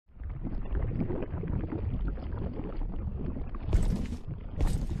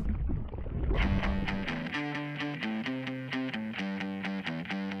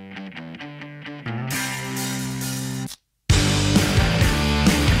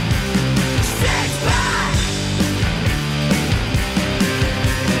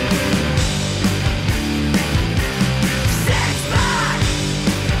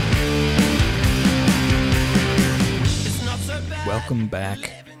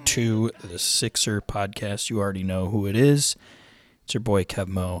to the Sixer podcast. You already know who it is. It's your boy Kev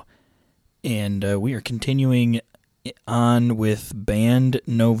Mo. And we are continuing on with Band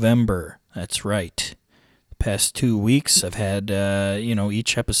November. That's right. The past 2 weeks I've had,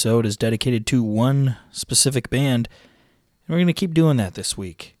 each episode is dedicated to one specific band. And we're going to keep doing that this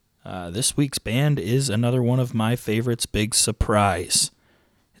week. This week's band is another one of my favorites, big surprise.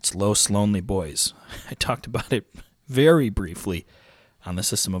 It's Los Lonely Boys. I talked about it very briefly on the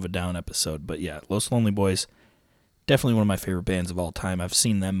System of a Down episode. But yeah, Los Lonely Boys, definitely one of my favorite bands of all time. I've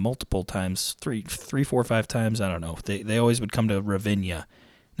seen them multiple times, three, 4, 5 times, I don't know. They always would come to Ravinia,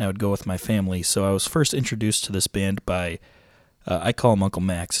 and I would go with my family. So I was first introduced to this band by, I call him Uncle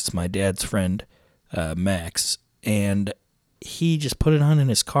Max. It's my dad's friend, Max. And he just put it on in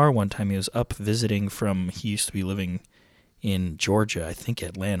his car one time. He was up visiting he used to be living in Georgia, I think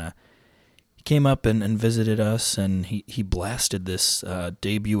Atlanta. He came up and visited us, and he blasted this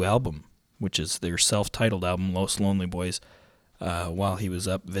debut album, which is their self-titled album, Los Lonely Boys, while he was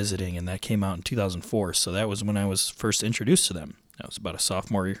up visiting, and that came out in 2004. So that was when I was first introduced to them. That was about a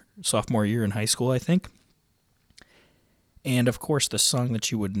sophomore year in high school, I think. And of course, the song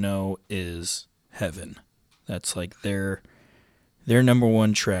that you would know is Heaven. That's like their number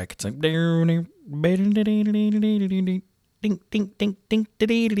one track. It's like ding ding ding ding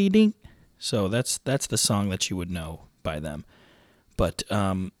ding ding. So that's the song that you would know by them. But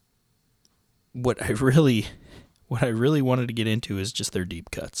what I really wanted to get into is just their deep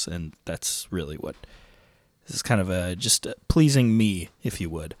cuts, and that's really what this is, kind of just pleasing me, if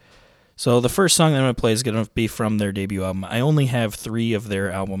you would. So the first song that I'm going to play is going to be from their debut album. I only have 3 of their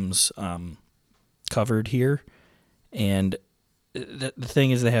albums covered here, and the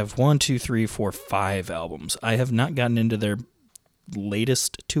thing is they have 1, 2, 3, 4, 5 albums. I have not gotten into their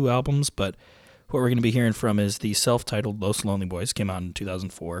latest 2 albums, but what we're going to be hearing from is the self-titled Los Lonely Boys, came out in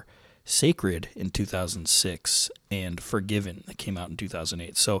 2004, Sacred in 2006, and Forgiven that came out in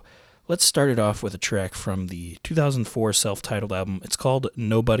 2008. So let's start it off with a track from the 2004 self-titled album. It's called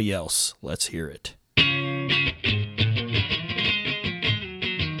Nobody Else. Let's hear it.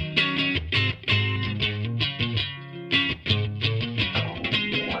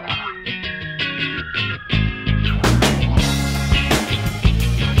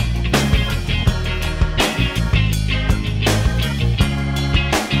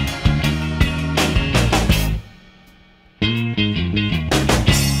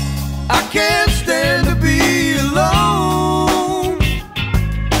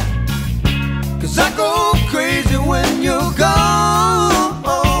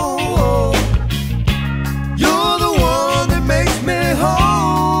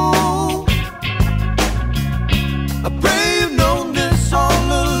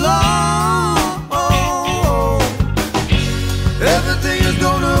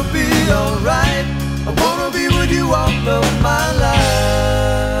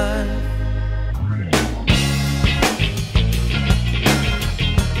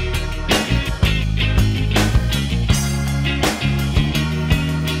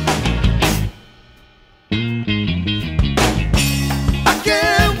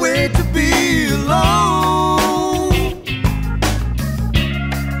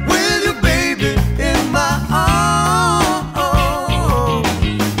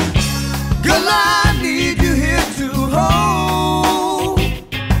 Girl, I need you here to hold.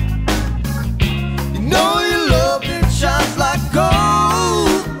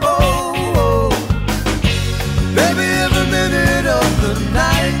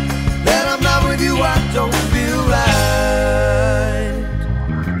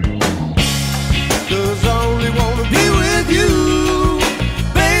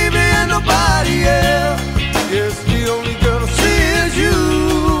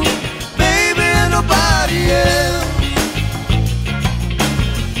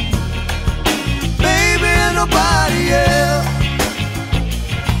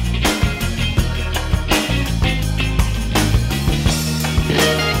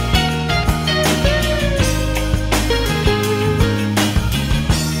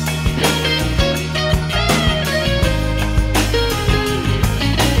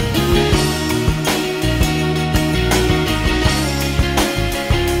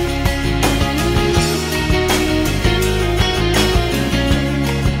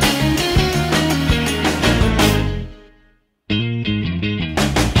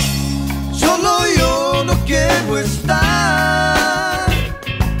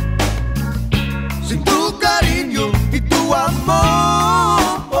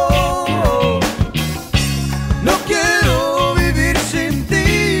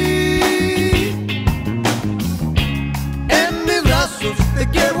 Te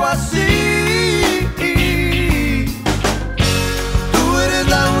quiero así. Tú eres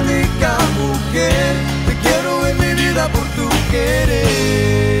la única mujer. Te quiero en mi vida por tu querer.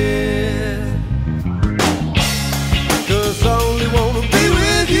 'Cause I only wanna be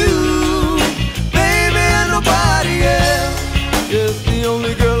with you, baby, and nobody else. Yes, the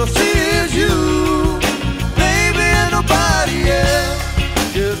only girl I see is you, baby, and nobody else.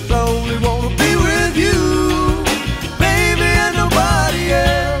 Yes, I only wanna be with you, baby, and nobody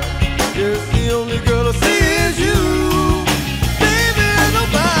else. Yes, the only girl I see is you, baby, and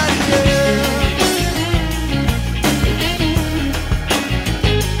nobody else.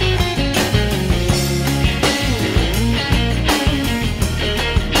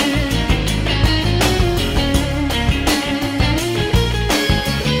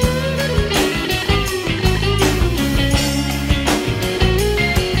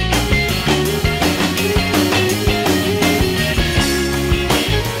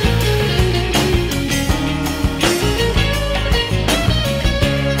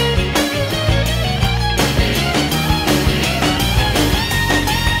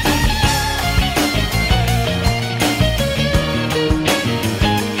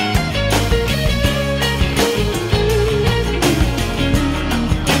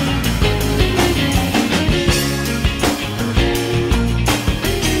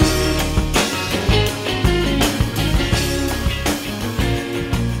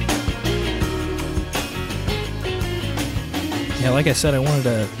 Like I said, I wanted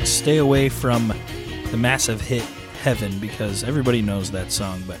to stay away from the massive hit Heaven because everybody knows that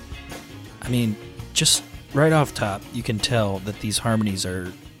song, but I mean, just right off top, you can tell that these harmonies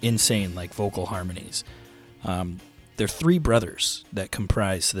are insane, like vocal harmonies. They're three brothers that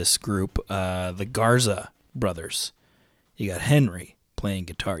comprise this group, the Garza brothers. You got Henry playing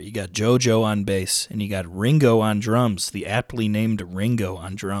guitar, you got JoJo on bass, and you got Ringo on drums, the aptly named Ringo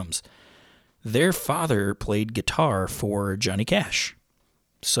on drums. Their father played guitar for Johnny Cash.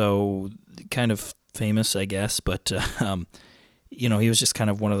 So, kind of famous, I guess, but, he was just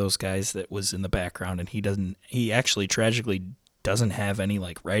kind of one of those guys that was in the background, and he actually tragically doesn't have any,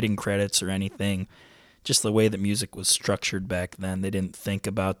 like, writing credits or anything. Just the way that music was structured back then, they didn't think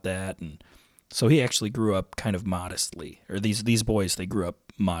about that, and so he actually grew up kind of modestly. Or these boys, they grew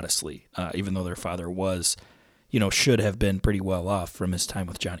up modestly, even though their father was, should have been pretty well off from his time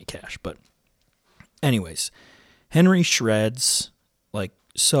with Johnny Cash, but anyways, Henry shreds like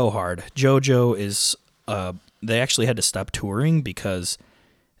so hard. JoJo is they actually had to stop touring because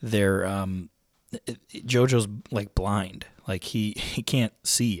JoJo's like blind. Like he can't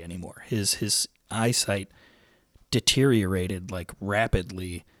see anymore. His eyesight deteriorated like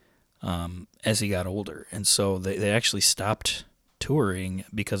rapidly as he got older. And so they actually stopped touring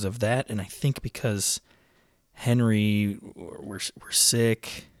because of that, and I think because Henry were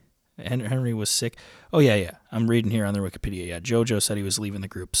sick. Henry was sick. Oh, yeah. I'm reading here on their Wikipedia. Yeah, JoJo said he was leaving the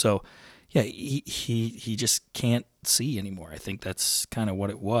group. So, yeah, he just can't see anymore. I think that's kind of what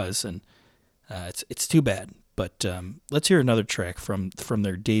it was, and it's too bad. But let's hear another track from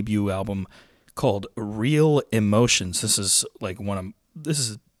their debut album called Real Emotions. This is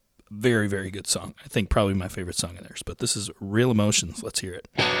a very, very good song. I think probably my favorite song of theirs. But this is Real Emotions. Let's hear it.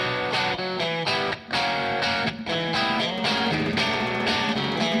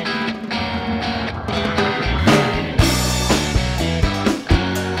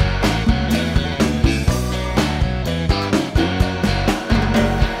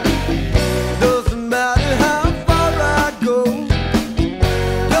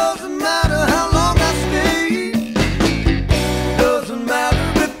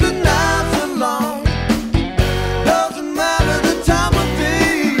 Doesn't matter the time of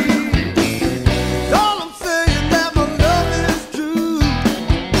day.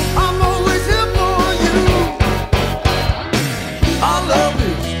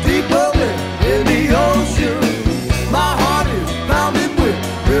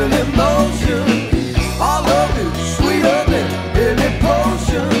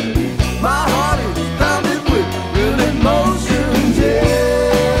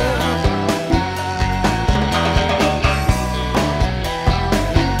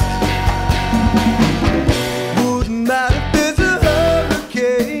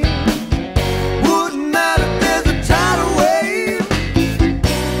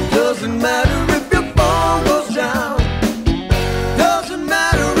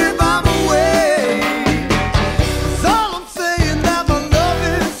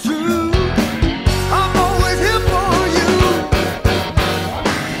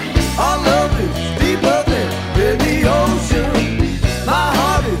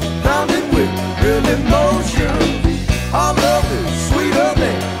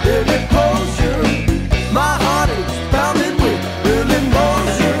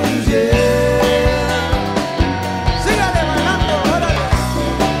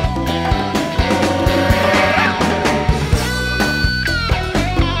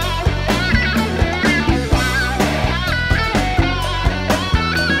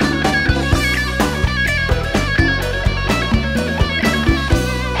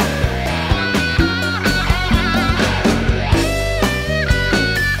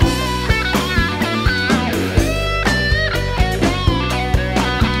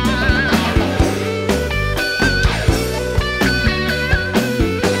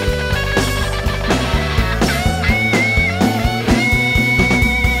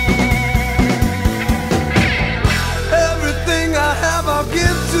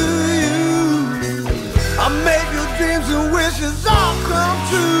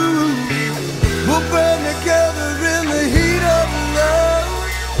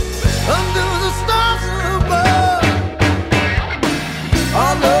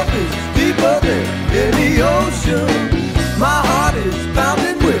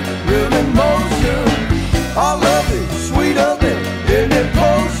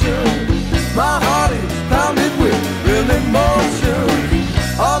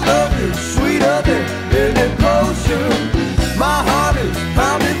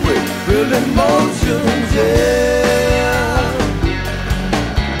 emotions, yeah.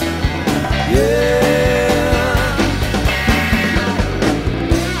 Yeah.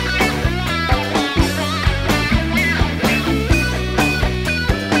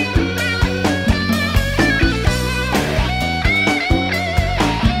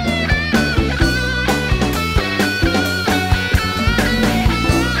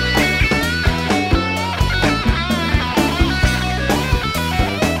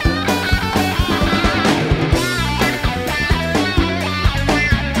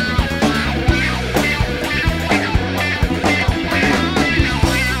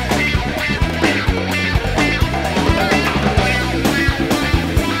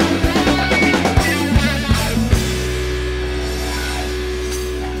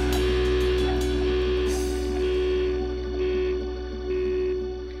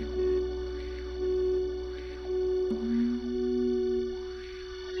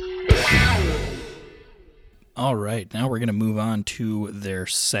 All right, now we're going to move on to their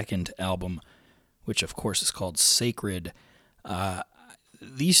second album, which of course is called Sacred.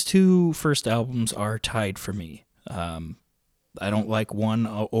 These two first albums are tied for me. I don't like one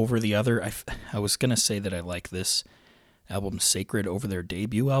over the other. I was going to say that I like this album Sacred over their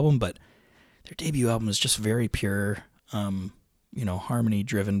debut album, but their debut album is just very pure,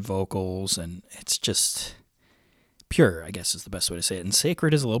 harmony-driven vocals, and it's just pure, I guess is the best way to say it. And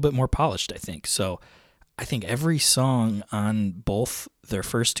Sacred is a little bit more polished, I think. So I think every song on both their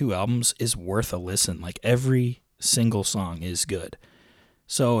first two albums is worth a listen. Like every single song is good.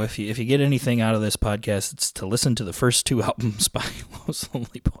 So if you get anything out of this podcast, it's to listen to the first two albums by Los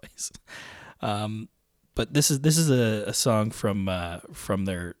Lonely Boys. But this is a song from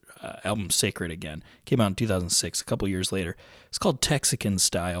their album Sacred again. Came out in 2006, a couple years later. It's called Texican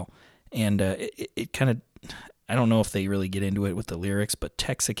Style, and it kind of, I don't know if they really get into it with the lyrics, but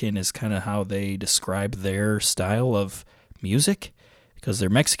Texican is kind of how they describe their style of music, because they're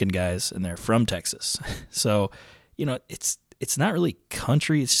Mexican guys and they're from Texas. So, it's not really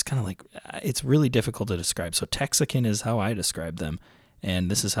country. It's just kind of like, it's really difficult to describe. So Texican is how I describe them,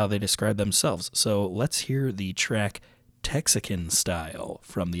 and this is how they describe themselves. So let's hear the track Texican Style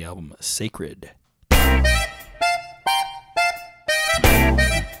from the album Sacred.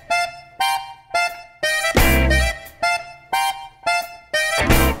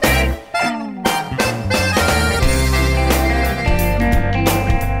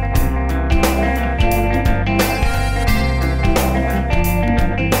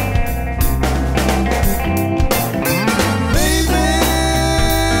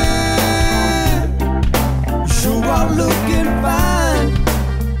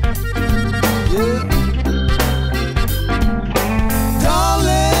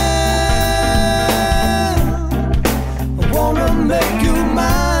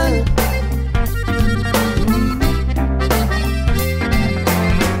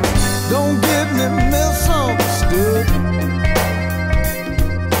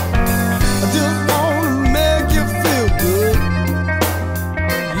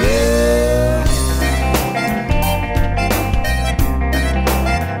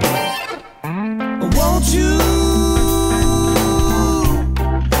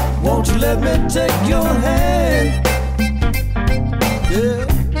 Let me take your hand, yeah.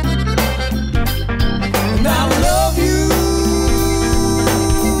 And I love you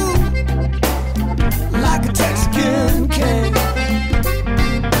like a Texican can,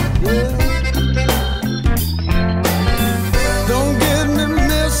 yeah. Don't get me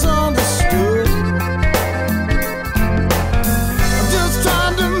misunderstood. I'm just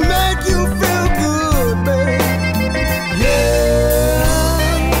trying to make you feel good, babe, yeah.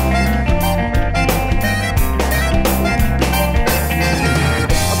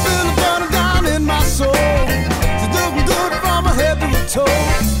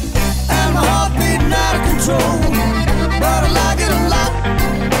 And my heart beating out of control, but I like it a lot.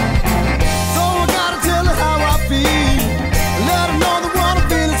 So I gotta tell her how I feel, let her know that what I'm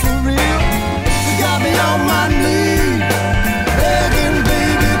feeling for real. You got me on my knees, begging,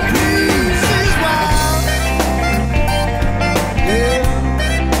 baby, please. She's wild, yeah.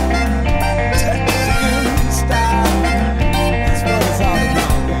 Texican style, that's what it's all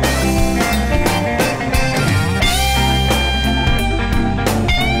about, baby.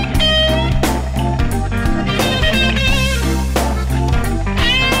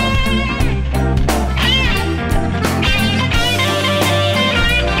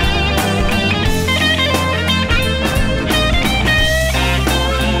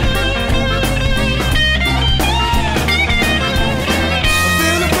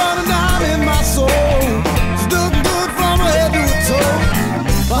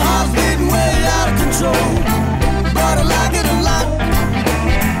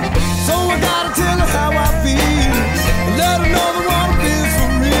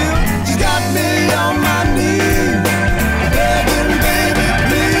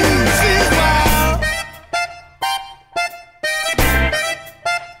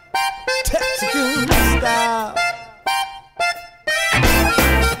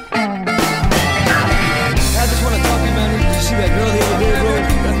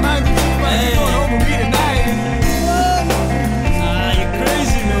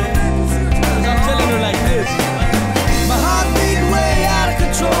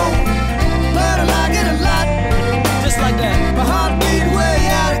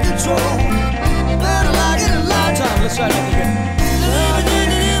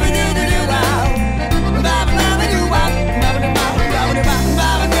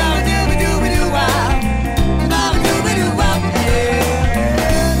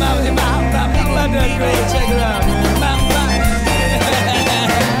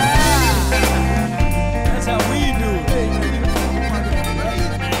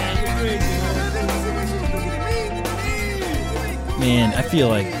 feel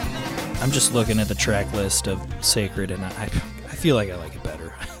like I'm just looking at the track list of Sacred, and I feel like I like it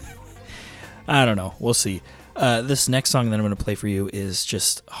better. I don't know. We'll see. This next song that I'm going to play for you is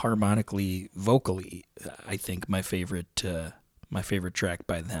just harmonically, vocally, I think my favorite track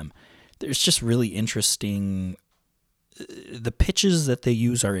by them. There's just really interesting. The pitches that they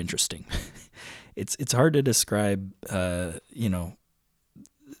use are interesting. It's hard to describe,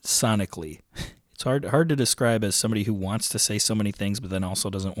 sonically. It's hard to describe as somebody who wants to say so many things, but then also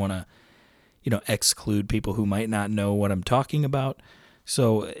doesn't want to, exclude people who might not know what I'm talking about.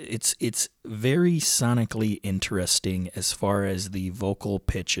 So it's very sonically interesting as far as the vocal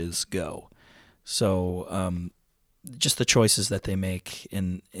pitches go. So just the choices that they make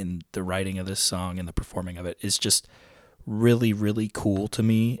in the writing of this song and the performing of it is just really, really cool to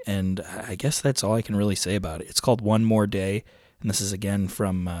me. And I guess that's all I can really say about it. It's called One More Day, and this is again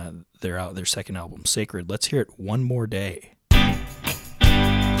from their second album, Sacred. Let's hear it, One More Day.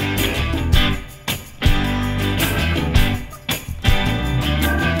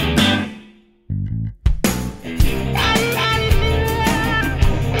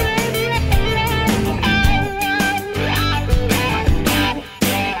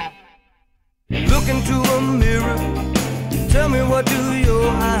 Look into a mirror, tell me what do your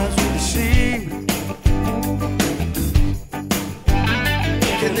eyes really see?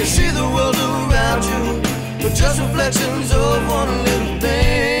 Can they see the world around you, or just reflections of one little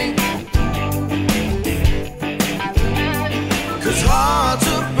thing? 'Cause hearts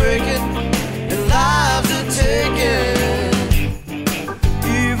are breaking and lives are taken.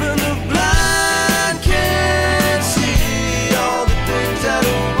 Even the blind can't see all the things that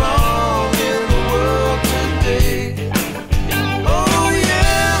are wrong in the world today. Oh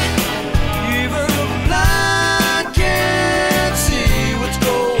yeah, even the blind can't see what's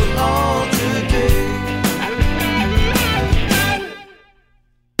going on today.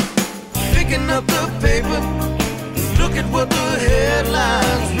 Picking up the paper, look at what the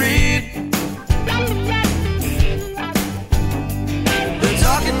headlines read. They're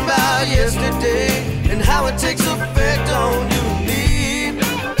talking about yesterday and how it takes effect on you and me.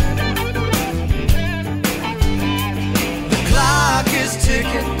 The clock is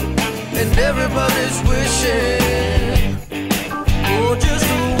ticking and everybody's wishing for just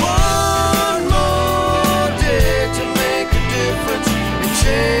one more day to make a difference and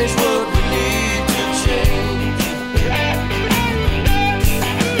change what we need to change.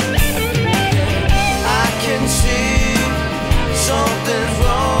 I can see something's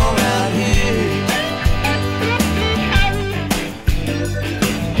wrong out here.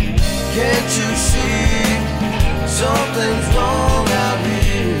 Can't you see something's wrong out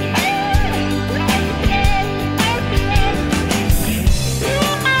here?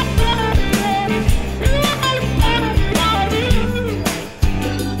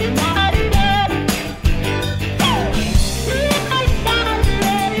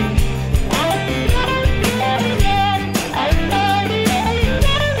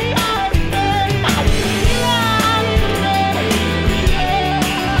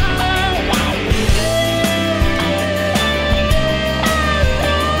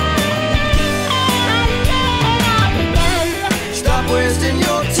 Stop wasting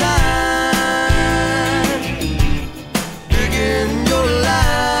your time, begin your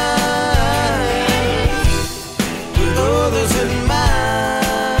life with others in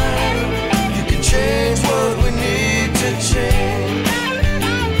mind. You can change what we need to change.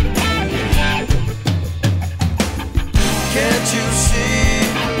 Can't you see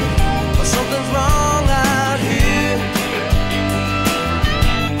something's wrong out here?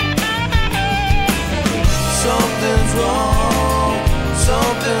 Something's wrong,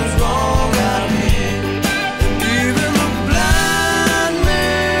 something's wrong out here. And even the blind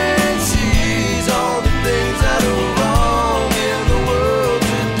man sees all the things that are wrong in the world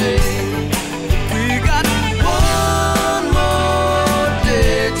today. We got one more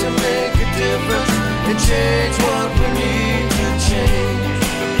day to make a difference and change what we need to change.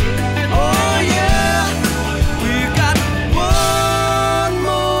 Oh yeah, we got one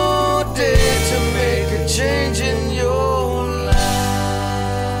more day to make a change in your life.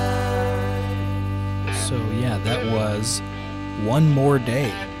 So yeah, that was One More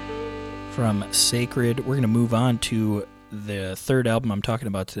Day from Sacred. We're going to move on to the third album I'm talking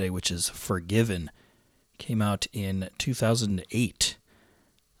about today, which is Forgiven. Came out in 2008.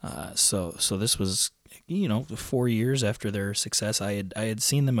 So this was, 4 years after their success. I had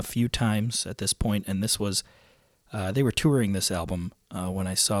seen them a few times at this point, and this was they were touring this album when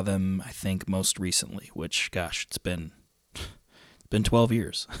I saw them, I think, most recently, which, gosh, it's been 12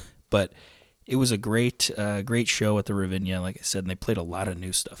 years. But it was a great show at the Ravinia, like I said, and they played a lot of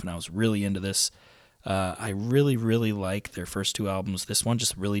new stuff, and I was really into this. I really, really like their first 2 albums. This one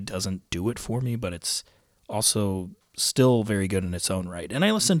just really doesn't do it for me, but it's also still very good in its own right. And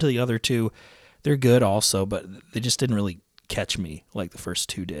I listened to the other 2. They're good also, but they just didn't really catch me like the first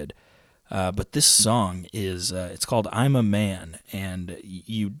 2 did. But this song is, it's called I'm a Man, and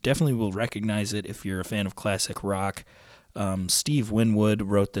you definitely will recognize it if you're a fan of classic rock. Steve Winwood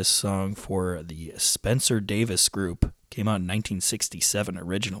wrote this song for the Spencer Davis Group. Came out in 1967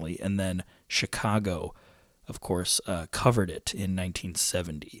 originally, and then Chicago, of course, covered it in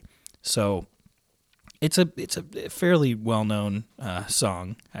 1970. So it's a fairly well-known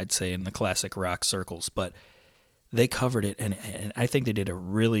song, I'd say, in the classic rock circles, but they covered it, and I think they did a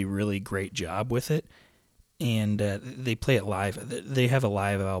really, really great job with it. And they play it live. They have a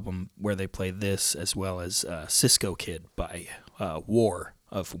live album where they play this, as well as Cisco Kid by War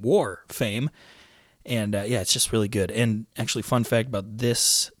fame. And yeah, it's just really good. And actually, fun fact about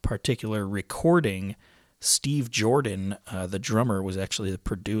this particular recording, Steve Jordan, the drummer, was actually the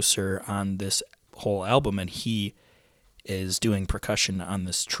producer on this whole album, and he is doing percussion on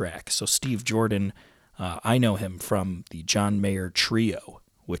this track. So Steve Jordan, I know him from the John Mayer Trio,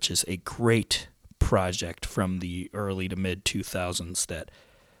 which is a great project from the early to mid 2000s that,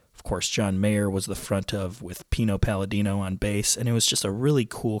 of course, John Mayer was the front of, with Pino Palladino on bass, and it was just a really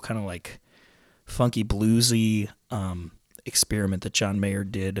cool kind of like funky bluesy experiment that John Mayer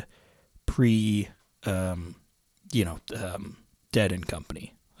did pre Dead and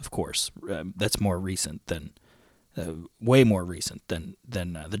Company, of course. That's more recent than way more recent than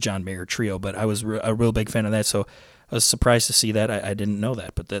the John Mayer Trio, but I was a real big fan of that, so I was surprised to see that. I didn't know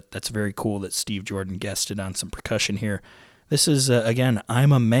that, but that's very cool that Steve Jordan guested on some percussion here. This is, again,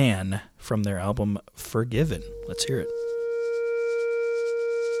 I'm a Man from their album Forgiven. Let's hear it.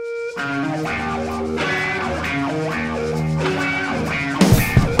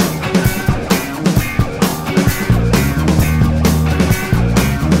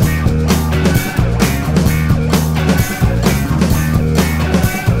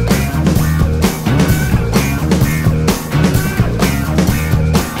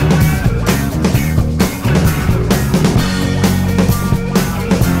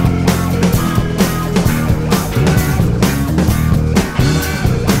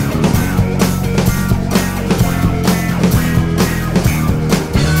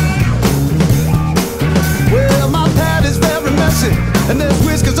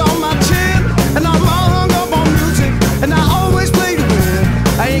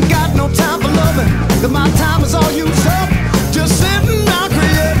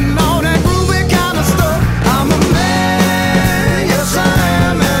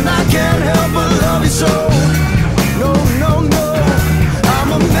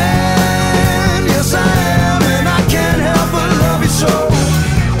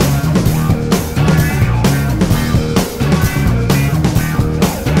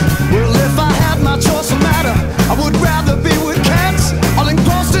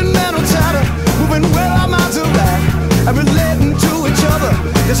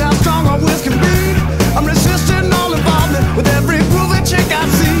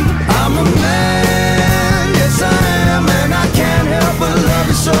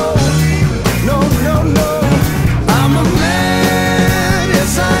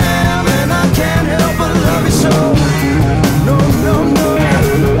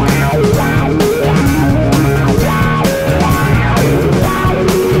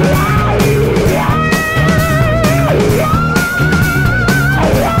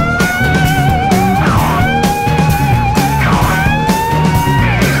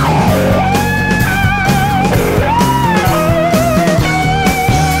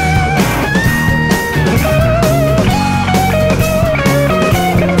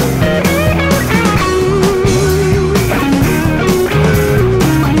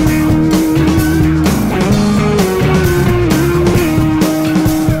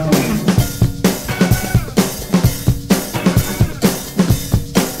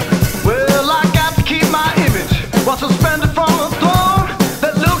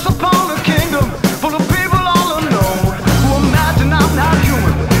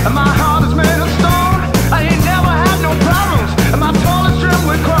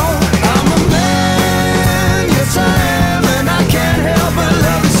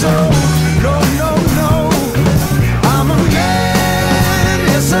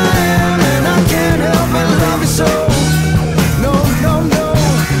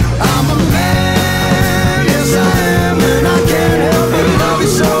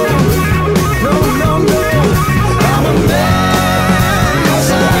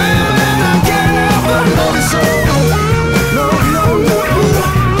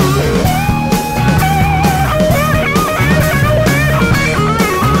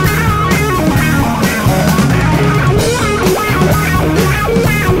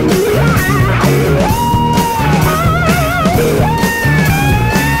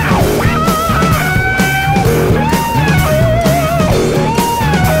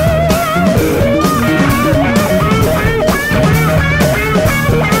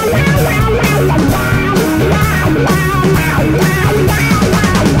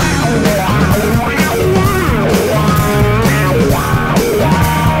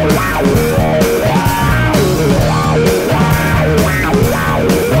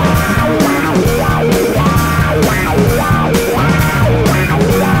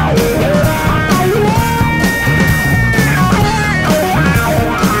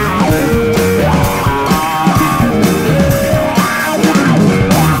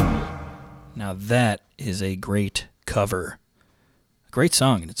 is a great cover. A great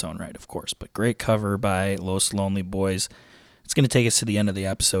song in its own right, of course, but great cover by Los Lonely Boys. It's going to take us to the end of the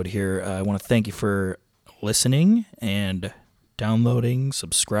episode here. I want to thank you for listening and downloading,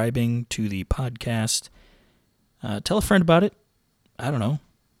 subscribing to the podcast. Tell a friend about it. I don't know.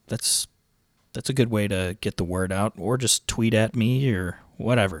 That's a good way to get the word out, or just tweet at me or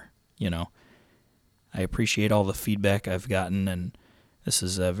whatever, I appreciate all the feedback I've gotten, and this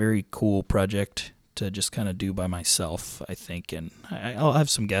is a very cool project to just kind of do by myself, I think, and I'll have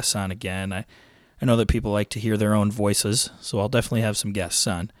some guests on again. I know that people like to hear their own voices, so I'll definitely have some guests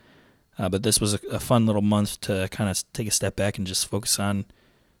on. But this was a fun little month to kind of take a step back and just focus on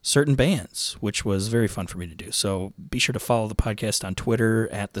certain bands, which was very fun for me to do. So be sure to follow the podcast on Twitter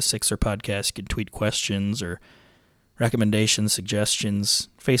at the Sixer Podcast. You can tweet questions or recommendations, suggestions.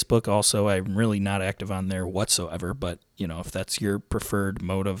 Facebook also, I'm really not active on there whatsoever, but if that's your preferred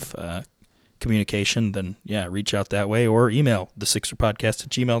mode of communication, then yeah, reach out that way, or email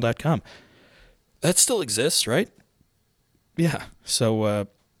thesixerpodcast@gmail.com. That still exists, right? Yeah. So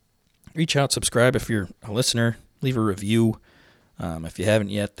reach out, subscribe if you're a listener, leave a review. If you haven't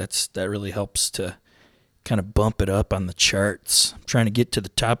yet, that really helps to kind of bump it up on the charts. I'm trying to get to the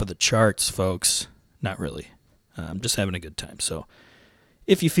top of the charts, folks. Not really. I'm just having a good time. So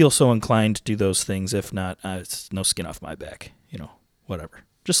if you feel so inclined to do those things, if not, it's no skin off my back. Whatever.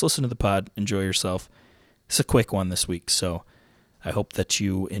 Just listen to the pod. Enjoy yourself. It's a quick one this week, so I hope that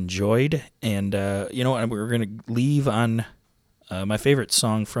you enjoyed. And, we're going to leave on my favorite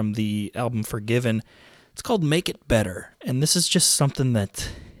song from the album Forgiven. It's called Make It Better, and this is just something that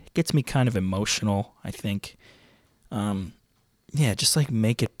gets me kind of emotional, I think. Just like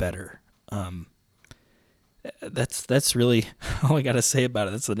Make It Better. That's really all I got to say about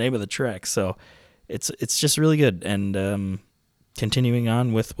it. That's the name of the track, so it's just really good, and continuing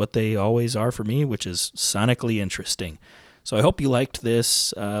on with what they always are for me, which is sonically interesting. So I hope you liked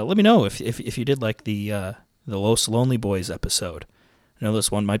this. Let me know if you did like the Los Lonely Boys episode. I know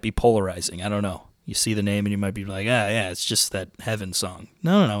this one might be polarizing. I don't know. You see the name and you might be like, it's just that Heaven song.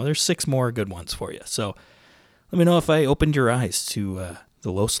 No, there's 6 more good ones for you. So let me know if I opened your eyes to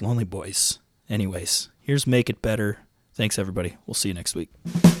the Los Lonely Boys. Anyways, here's Make It Better. Thanks, everybody. We'll see you next week.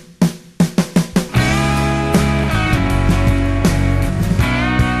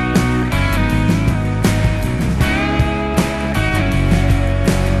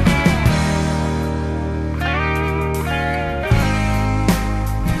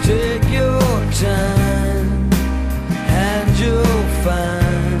 Take your time and you'll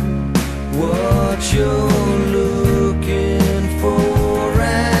find what you're looking for,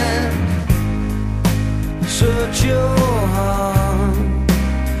 and search your heart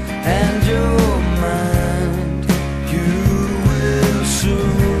and your mind. You will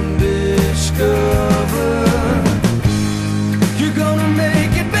soon discover you're gonna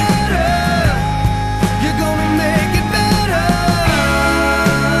make it better. You're gonna make it better.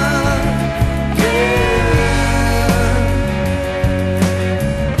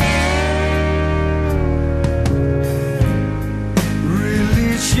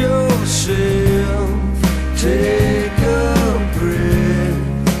 Yourself, take a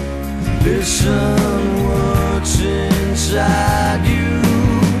breath, listen.